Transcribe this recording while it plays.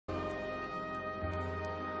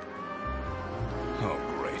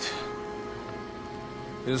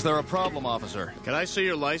Is there a problem, officer? Can I see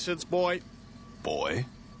your license, boy? Boy?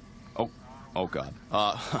 Oh, God.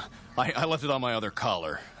 I left it on my other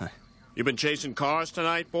collar. You been chasing cars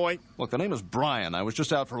tonight, boy? Look, the name is Brian. I was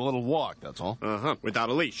just out for a little walk, that's all. Uh-huh, without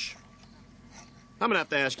a leash. I'm gonna have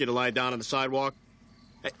to ask you to lie down on the sidewalk.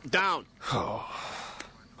 Hey, down! Oh,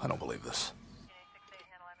 I don't believe this.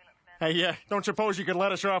 Hey, don't suppose you could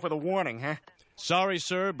let us off with a warning, huh? Sorry,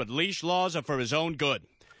 sir, but leash laws are for his own good.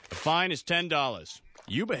 The fine is $10.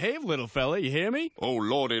 You behave, little fella, you hear me? Oh,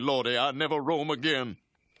 lordy, I never roam again.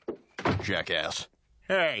 Jackass.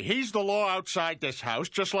 Hey, he's the law outside this house,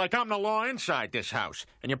 just like I'm the law inside this house.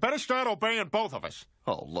 And you better start obeying both of us.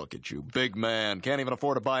 Oh, look at you, big man. Can't even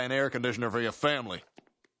afford to buy an air conditioner for your family.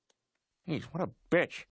 Jeez, what a bitch.